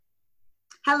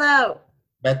Hello.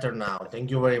 Better now. Thank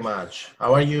you very much.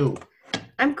 How are you?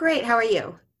 I'm great. How are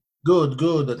you? Good,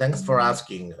 good. Thanks for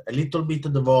asking. A little bit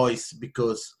of the voice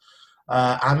because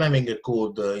I'm having a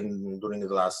cold during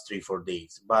the last 3, 4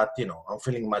 days, but I'm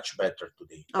feeling much better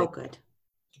today. Oh, good.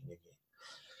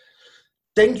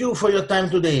 Thank you for your time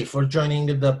today for joining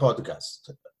the podcast.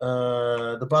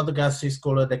 The podcast is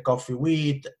called The Coffee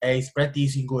With, a pretty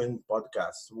easygoing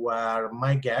podcast where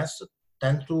my guests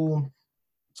tend to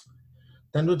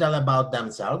tend to tell about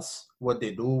themselves, what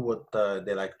they do, what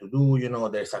they like to do,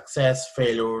 their success,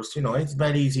 failures, it's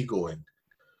very easy going.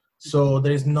 So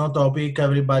there is no topic,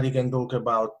 everybody can talk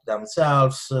about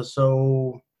themselves,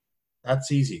 so that's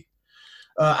easy.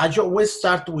 I always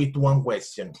start with one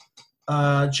question.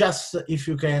 Just if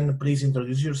you can please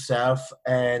introduce yourself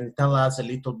and tell us a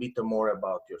little bit more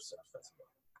about yourself as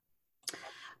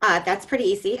well. That's pretty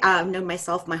easy. I've known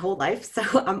myself my whole life.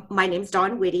 So my name's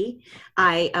Dawn Witte.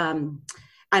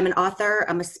 I'm an author,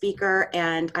 I'm a speaker,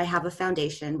 and I have a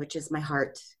foundation, which is my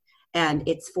heart. And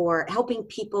it's for helping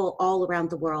people all around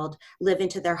the world live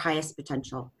into their highest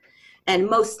potential. And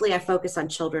mostly I focus on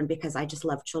children because I just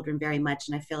love children very much.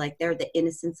 And I feel like they're the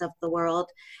innocence of the world.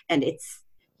 And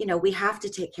we have to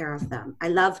take care of them. I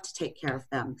love to take care of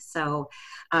them. So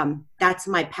that's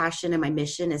my passion and my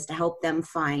mission, is to help them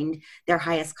find their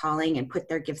highest calling and put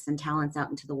their gifts and talents out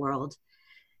into the world.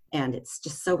 And it's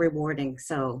just so rewarding.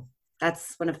 So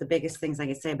that's one of the biggest things I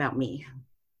can say about me.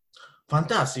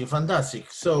 Fantastic,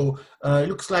 fantastic. So it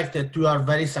looks like that you are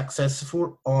very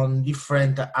successful on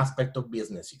different aspects of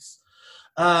businesses.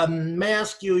 May I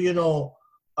ask you,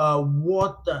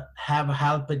 what have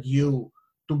helped you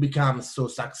to become so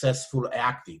successful and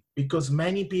active? Because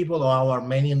many people, or our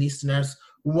many listeners,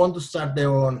 who want to start their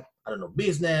own, I don't know,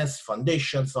 business,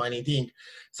 foundations, or anything,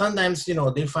 sometimes,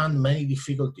 they find many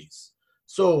difficulties.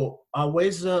 So I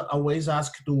always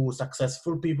ask to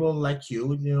successful people like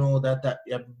you, that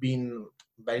have been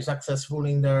very successful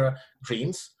in their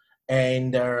dreams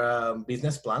and their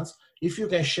business plans, if you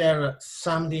can share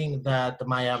something that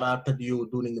might have helped you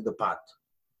during the path.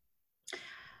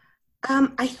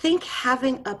 I think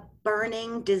having a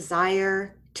burning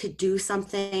desire to do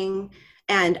something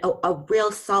and a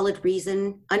real solid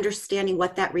reason, understanding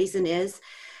what that reason is,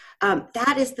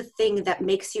 that is the thing that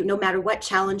makes you, no matter what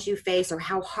challenge you face or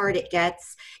how hard it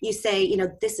gets, you say,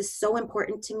 this is so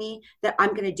important to me that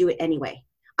I'm going to do it anyway.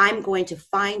 I'm going to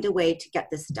find a way to get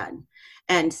this done.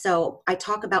 And so I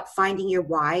talk about finding your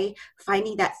why,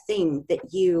 finding that thing that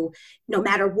no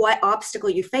matter what obstacle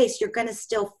you face, you're going to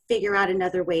still figure out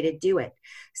another way to do it.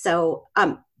 So,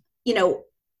 you know,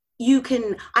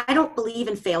 I don't believe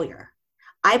in failure.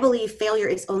 I believe failure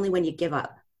is only when you give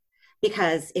up.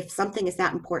 Because if something is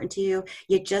that important to you,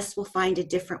 you just will find a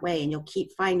different way, and you'll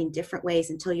keep finding different ways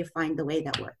until you find the way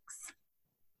that works.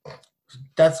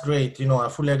 That's great. I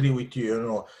fully agree with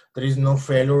you. There is no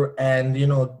failure. And,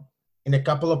 in a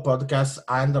couple of podcasts,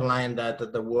 I underlined that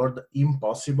the word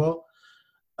impossible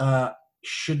uh,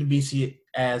 should be seen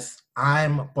as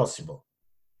I'm possible,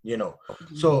 Mhm.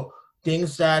 So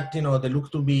things that, they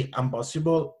look to be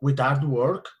impossible with hard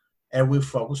work and with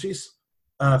focus,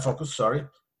 sorry,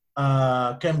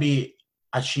 can be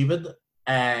achieved.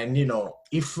 And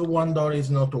if one door is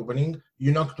not opening,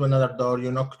 you knock to another door,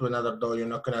 you knock to another door, you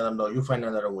knock another door, you find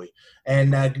another way.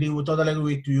 And totally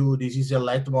agree with you. This is a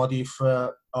leitmotif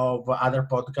of other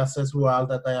podcasts as well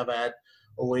that I have had.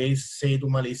 Always say to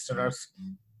my listeners,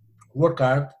 work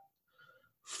hard,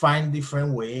 find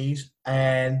different ways,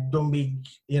 and don't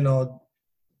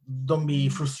be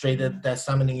frustrated that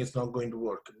something is not going to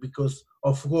work, because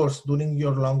of course during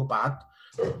your long path,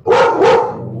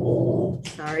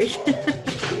 Sorry.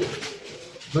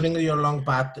 during your long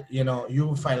path, you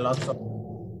will find lots of,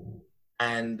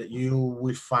 and you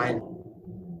will find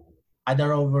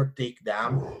either overtake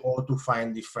them or to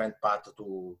find different path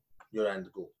to your end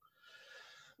goal.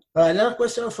 Another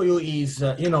question for you is,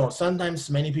 sometimes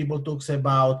many people talks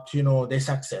about, the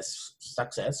success,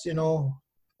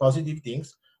 positive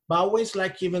things, but I always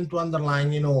like even to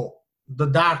underline, the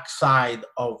dark side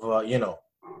of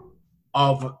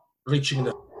reaching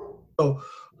the. So,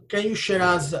 can you share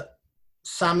us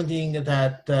something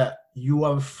that you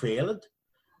have failed,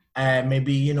 and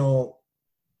maybe you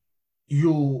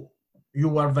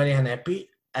you are very unhappy,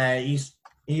 is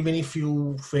even if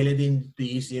you failed in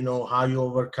this, how you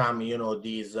overcome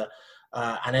these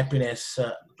unhappiness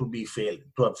to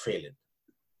have failed.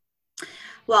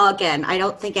 Well, again, I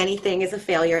don't think anything is a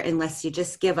failure unless you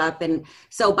just give up. And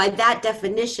so, by that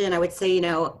definition, I would say,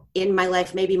 in my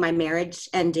life, maybe my marriage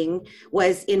ending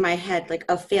was in my head like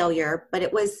a failure, but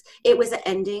it was an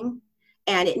ending.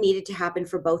 and it needed to happen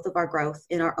for both of our growth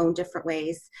in our own different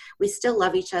ways. We still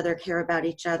love each other, care about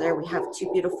each other. We have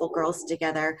two beautiful girls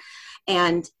together.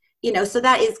 And, so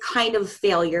that is kind of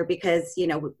failure because,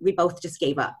 we both just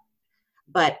gave up.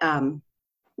 But,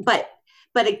 but,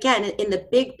 but again, in the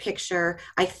big picture,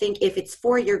 I think if it's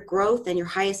for your growth and your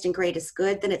highest and greatest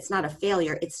good, then it's not a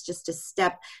failure. It's just a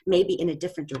step maybe in a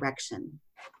different direction.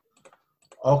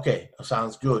 Okay,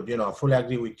 sounds good. I fully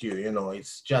agree with you.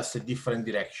 It's just a different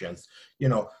directions,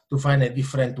 to find a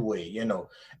different way,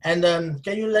 And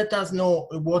can you let us know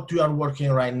what you are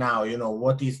working right now?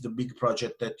 What is the big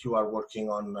project that you are working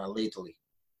on lately?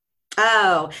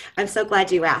 Oh, I'm so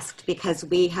glad you asked because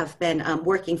we have been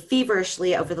working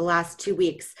feverishly over the last 2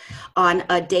 weeks on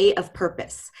a day of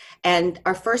purpose. And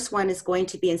our first one is going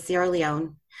to be in Sierra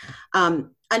Leone.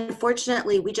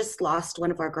 Unfortunately, we just lost one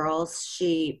of our girls.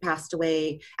 She passed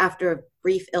away after a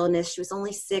brief illness. She was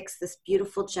only 6, this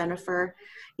beautiful Jennifer.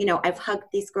 I've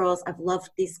hugged these girls. I've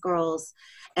loved these girls.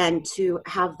 And to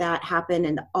have that happen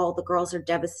and all the girls are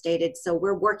devastated. So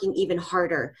we're working even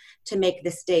harder to make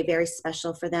this day very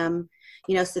special for them,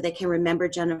 so they can remember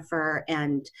Jennifer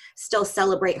and still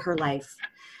celebrate her life.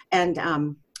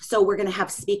 And so we're going to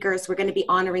have speakers. We're going to be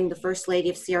honoring the First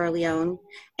Lady of Sierra Leone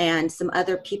and some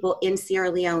other people in Sierra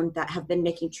Leone that have been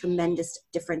making tremendous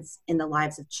difference in the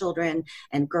lives of children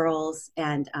and girls.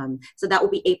 And so that will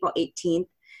be April 18th.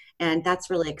 And that's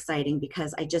really exciting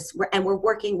because we're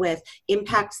working with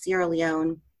Impact Sierra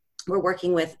Leone. We're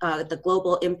working with the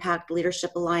Global Impact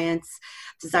Leadership Alliance,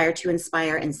 Desire to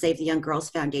Inspire, and Save the Young Girls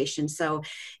Foundation. So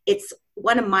it's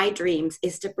one of my dreams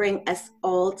is to bring us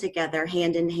all together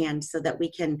hand in hand so that we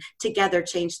can together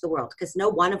change the world, because no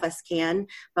one of us can,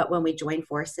 but when we join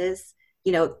forces,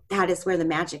 that is where the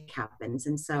magic happens.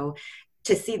 And so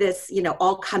to see this,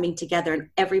 all coming together and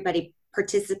everybody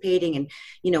participating and,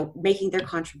 making their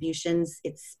contributions,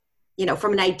 it's,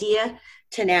 from an idea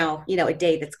to now, a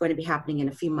day that's going to be happening in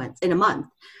a month.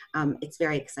 It's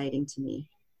very exciting to me.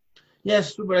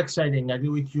 Yes, super exciting. I agree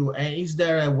with you. And is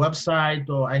there a website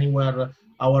or anywhere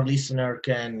our listener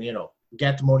can,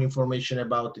 get more information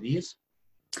about this?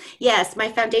 Yes,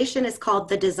 my foundation is called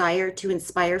the Desire to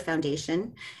Inspire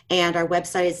Foundation, and our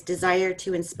website is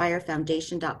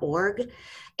desiretoinspirefoundation.org.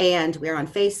 And we're on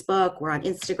Facebook, we're on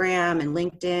Instagram and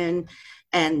LinkedIn,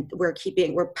 and we're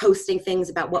posting things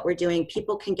about what we're doing.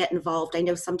 People can get involved. I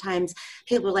know sometimes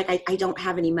people are like, I don't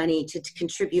have any money to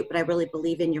contribute, but I really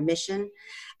believe in your mission.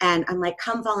 And I'm like,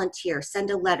 come volunteer,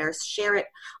 send a letter, share it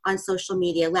on social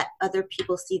media, let other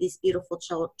people see these beautiful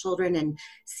children and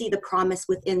see the promise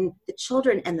within the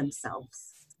children and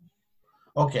themselves.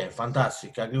 Okay,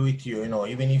 fantastic. I agree with you.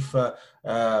 Even if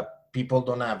people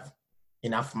don't have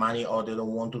enough money or they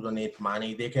don't want to donate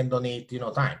money, they can donate,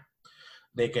 time.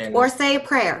 They can. Or say a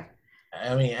prayer.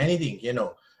 I mean, anything,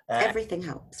 Everything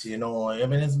helps.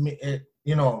 Even it's,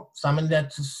 something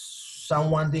that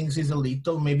someone thinks is a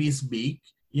little, maybe it's big.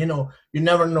 You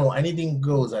never know. Anything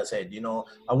goes, I said.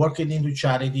 I worked into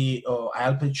charity, or I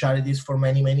helped charities for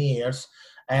many, many years.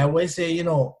 I always say,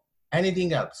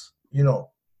 anything else,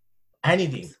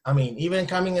 anything. I mean, even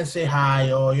coming and say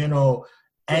hi, or,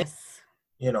 yes.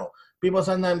 People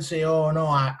sometimes say, oh, no,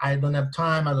 I don't have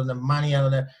time, I don't have money, I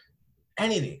don't have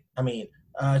anything. I mean,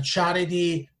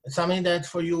 charity, something that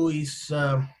for you is,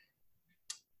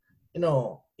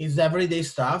 is everyday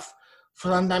stuff.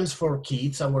 Sometimes for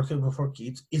kids, I work for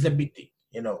kids, is a big thing,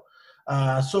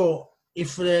 So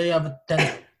if they have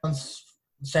 10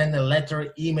 send a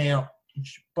letter, email,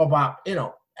 pop up,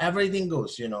 everything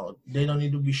goes, they don't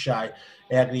need to be shy.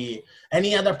 I agree.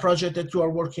 Any other project that you are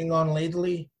working on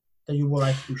lately that you would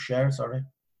like to share? Sorry.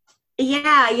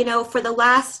 Yeah, for the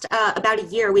last about a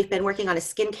year, we've been working on a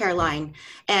skincare line.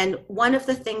 And one of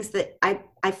the things that I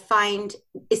find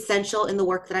essential in the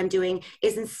work that I'm doing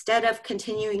is instead of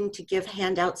continuing to give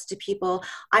handouts to people,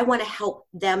 I want to help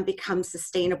them become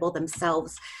sustainable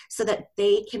themselves so that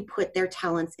they can put their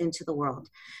talents into the world.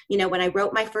 When I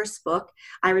wrote my first book,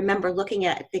 I remember looking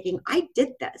at it thinking, I did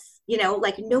this,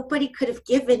 like nobody could have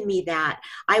given me that.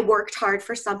 I worked hard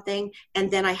for something and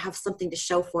then I have something to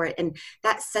show for it. And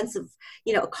that sense of,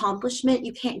 accomplishment,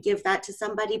 you can't give that to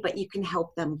somebody, but you can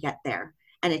help them get there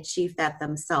and achieve that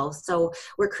themselves. So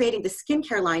we're creating the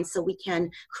skincare line so we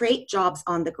can create jobs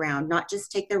on the ground, not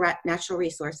just take their natural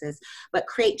resources, but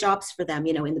create jobs for them,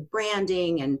 in the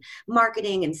branding and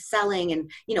marketing and selling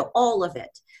and, all of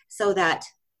it, so that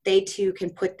they too can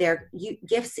put their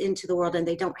gifts into the world and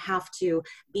they don't have to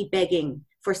be begging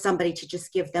for somebody to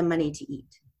just give them money to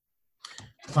eat.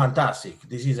 Fantastic.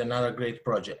 This is another great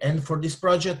project. And for this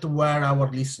project, where our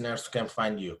listeners can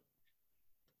find you?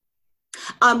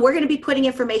 We're going to be putting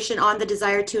information on the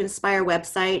Desire to Inspire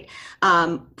website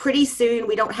pretty soon.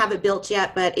 We don't have it built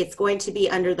yet, but it's going to be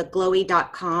under the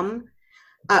glowy.com,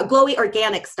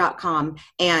 glowyorganics.com,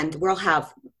 and we'll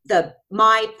have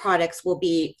my products will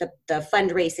be the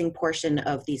fundraising portion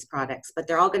of these products, but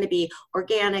they're all going to be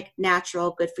organic,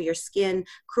 natural, good for your skin,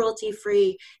 cruelty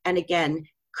free, and again,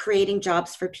 creating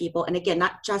jobs for people. And again,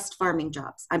 not just farming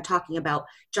jobs. I'm talking about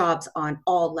jobs on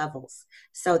all levels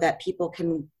so that people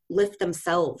can lift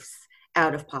themselves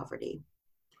out of poverty.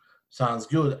 Sounds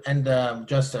good. And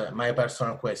just my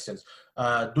personal questions.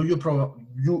 Do you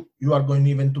are going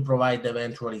even to provide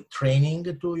eventually training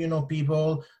to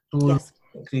people to Yes.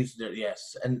 increase their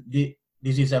yes, and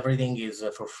this is everything is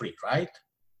for free, right?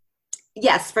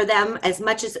 Yes, for them, as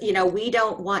much as, we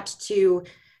don't want to,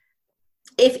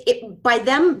 if it, by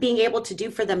them being able to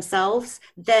do for themselves,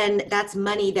 then that's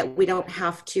money that we don't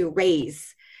have to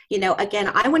raise.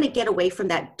 Again, I want to get away from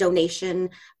that donation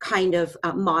kind of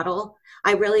model.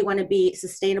 I really want to be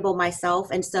sustainable myself.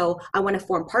 And so I want to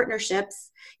form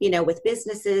partnerships, with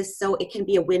businesses so it can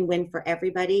be a win-win for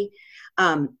everybody.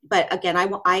 But again,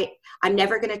 I'm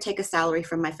never going to take a salary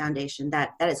from my foundation.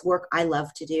 That is work I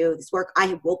love to do. This work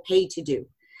I will pay to do.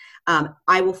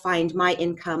 I will find my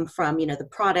income from, the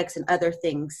products and other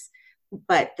things,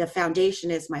 but the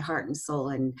foundation is my heart and soul.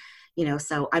 And,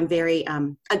 so I'm very,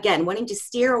 again, wanting to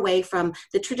steer away from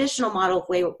the traditional model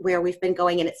where we've been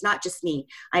going. And it's not just me.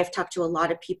 I've talked to a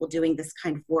lot of people doing this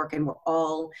kind of work, and we're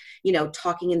all,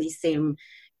 talking in these same,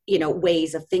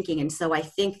 ways of thinking. And so I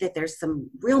think that there's some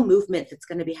real movement that's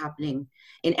going to be happening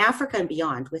in Africa and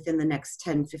beyond within the next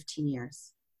 10, 15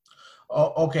 years.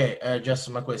 Oh, okay, just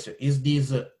my question. Is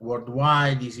this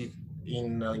worldwide? Is it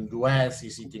in US?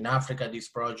 Is it in Africa, this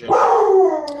project?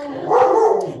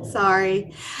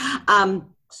 Sorry.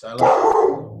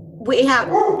 We have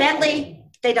Bentley.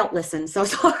 They don't listen, so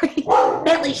sorry.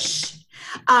 Bentley, shh.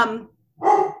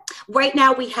 Right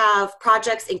now we have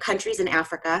projects in countries in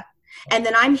Africa. And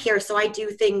then I'm here, so I do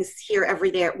things here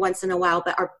every day once in a while.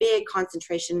 But our big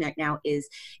concentration right now is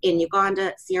in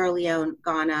Uganda, Sierra Leone,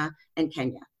 Ghana, and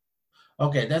Kenya.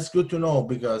 Okay, that's good to know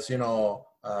because,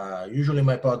 usually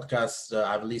my podcasts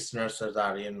have listeners that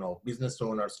are, business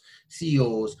owners,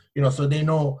 CEOs, so they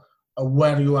know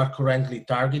where you are currently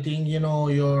targeting,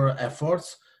 your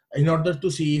efforts in order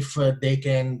to see if they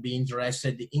can be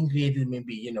interested in creating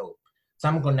maybe,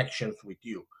 some connections with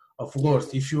you. Of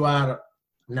course, if you are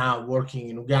now working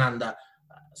in Uganda,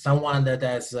 someone that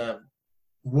has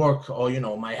work or,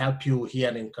 might help you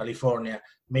here in California,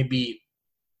 maybe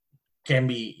can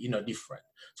be different.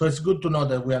 So it's good to know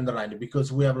that we underline it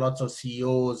because we have lots of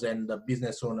CEOs and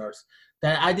business owners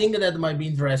that I think that might be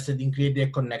interested in creating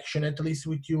a connection at least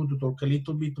with you to talk a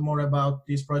little bit more about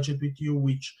this project with you,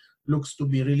 which looks to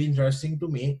be really interesting to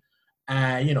me.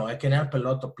 I can help a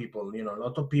lot of people. A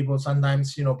lot of people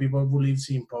sometimes, people who live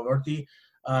in poverty,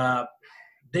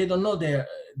 they don't know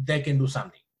they can do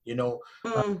something.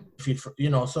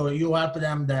 So you help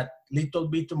them that little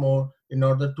bit more in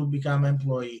order to become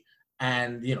employee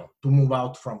and to move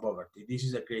out from poverty. This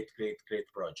is a great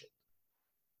project.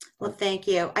 Well, thank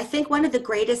you. I think one of the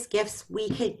greatest gifts we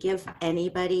could give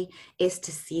anybody is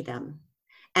to see them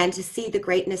and to see the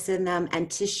greatness in them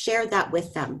and to share that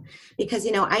with them. Because,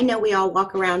 I know we all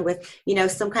walk around with,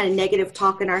 some kind of negative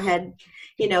talk in our head,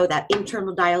 that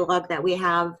internal dialogue that we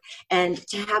have, and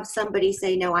to have somebody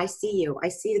say, no, I see you. I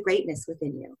see the greatness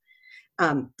within you.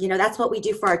 That's what we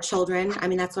do for our children. I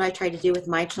mean, that's what I try to do with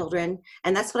my children.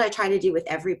 And that's what I try to do with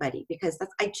everybody, because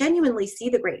I genuinely see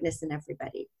the greatness in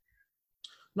everybody.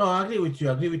 No, I agree with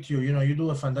you. You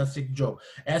do a fantastic job.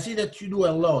 And I see that you do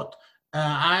a lot.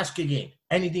 I ask again,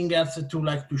 anything else that you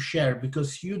like to share?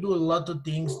 Because you do a lot of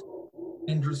things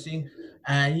interesting.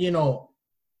 And,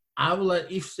 I will,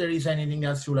 if there is anything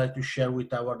else you like to share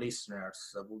with our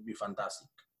listeners, that would be fantastic.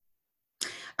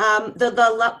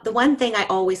 The one thing I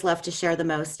always love to share the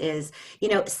most is,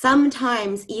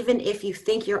 sometimes even if you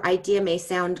think your idea may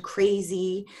sound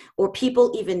crazy, or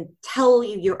people even tell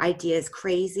you your idea is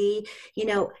crazy,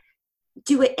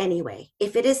 do it anyway.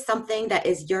 If it is something that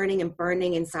is yearning and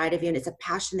burning inside of you and it's a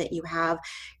passion that you have,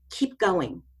 keep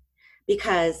going.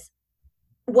 Because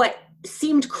what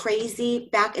seemed crazy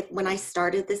back when I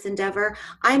started this endeavor,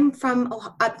 I'm from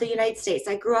the United States.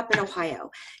 I grew up in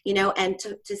Ohio, and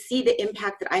to see the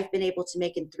impact that I've been able to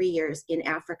make in 3 years in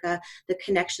Africa, the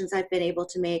connections I've been able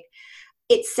to make,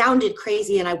 it sounded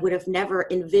crazy and I would have never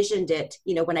envisioned it,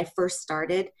 when I first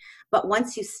started. But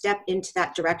once you step into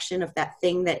that direction of that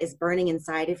thing that is burning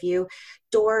inside of you,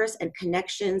 doors and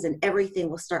connections and everything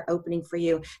will start opening for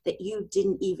you that you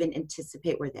didn't even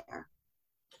anticipate were there.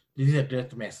 This is a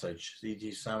great message. It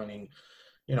is sounding,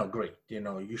 great.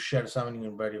 You share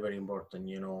something very, very important,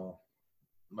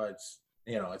 but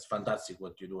it's fantastic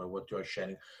what you do and what you are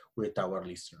sharing with our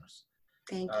listeners.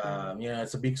 Thank you.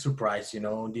 It's a big surprise,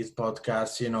 this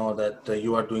podcast, that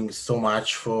you are doing so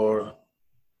much for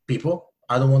people.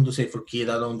 I don't want to say for kids.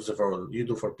 I don't want to say for all. You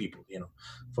do for people,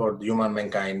 for the human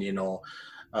mankind,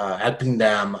 helping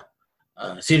them,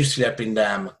 seriously helping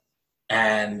them.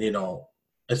 And,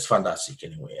 it's fantastic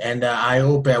anyway. And I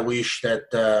wish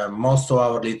that most of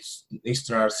our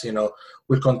listeners,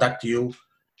 will contact you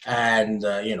and,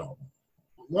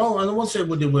 well, I don't want to say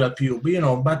they will help you,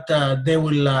 but they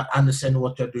will understand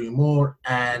what you're doing more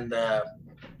and,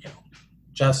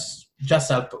 just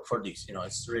help for this.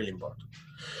 It's really important.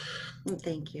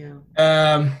 Thank you.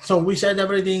 So we said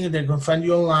everything. They can find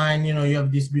you online. You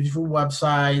have this beautiful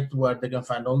website where they can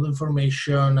find all the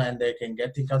information and they can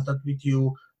get in contact with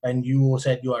you. And you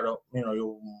said you are,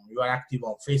 you are active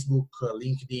on Facebook,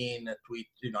 LinkedIn,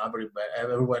 Twitter,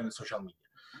 everywhere in social media.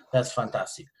 That's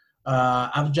fantastic.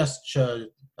 I've just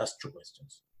asked 2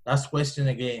 questions. Last question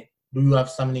again. Do you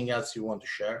have something else you want to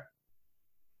share?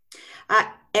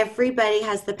 Everybody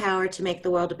has the power to make the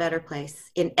world a better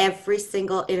place in every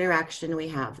single interaction we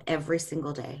have every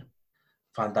single day.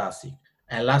 Fantastic.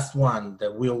 And last one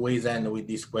that we always end with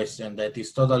this question that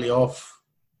is totally off,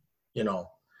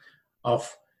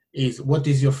 is what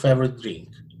is your favorite drink?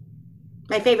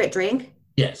 My favorite drink?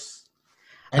 Yes.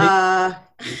 Don't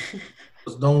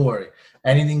worry.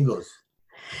 Anything goes.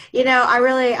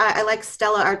 I like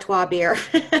Stella Artois beer.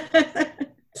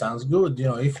 Sounds good.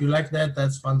 If you like that,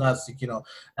 that's fantastic.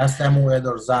 Last time we had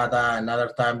Orzada,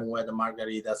 another time we had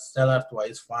Margarita. Stella Artois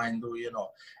is fine.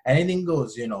 Anything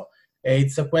goes.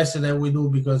 It's a question that we do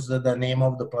because the name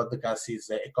of the podcast is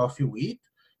A Coffee With.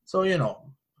 So,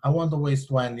 I want always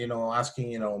to end,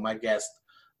 asking, my guest,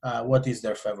 what is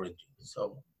their favorite drink.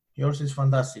 So yours is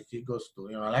fantastic. It goes to,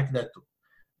 I like that too.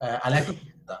 I like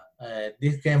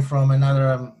this came from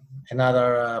another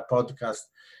podcast.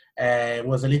 It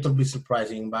was a little bit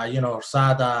surprising, but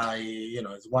Orsada,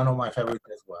 is one of my favorites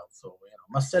as well. So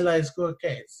Stella is good.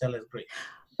 Okay, Stella is great.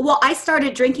 Well, I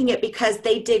started drinking it because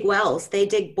they dig wells, they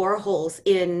dig boreholes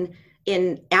in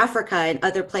Africa and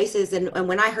other places, and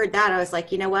when I heard that, I was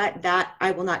like, you know what? That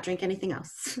I will not drink anything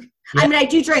else. Yeah. I mean, I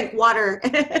do drink water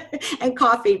and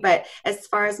coffee, but as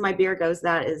far as my beer goes,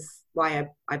 that is why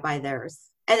I buy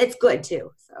theirs, and it's good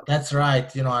too. So that's right.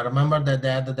 I remember that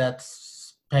they had that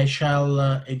special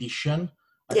edition.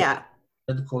 Yeah.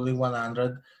 Called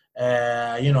 100.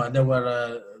 And they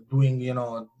were doing,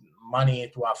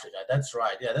 money to Africa. That's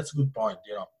right. Yeah, that's a good point.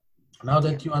 Now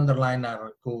that you underline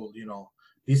are cool,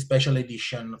 this special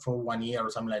edition for 1 year or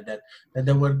something like that, that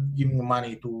they were giving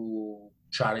money to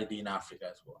charity in Africa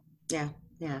as well. Yeah.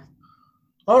 Yeah.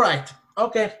 All right.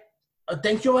 Okay.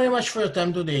 Thank you very much for your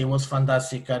time today. It was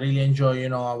fantastic. I really enjoy,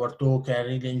 our talk. I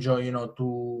really enjoy,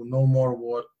 to know more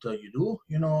what you do.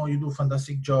 You do a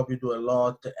fantastic job. You do a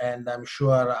lot. And I'm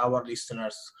sure our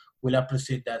listeners will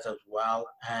appreciate that as well.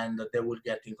 And they will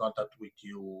get in contact with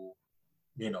you,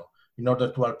 in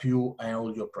order to help you and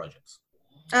all your projects.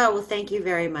 Oh, well, thank you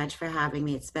very much for having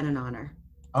me. It's been an honor.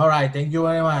 All right. Thank you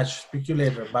very much. Speak to you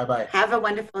later. Bye-bye. Have a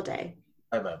wonderful day.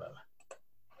 Bye-bye. Bye-bye.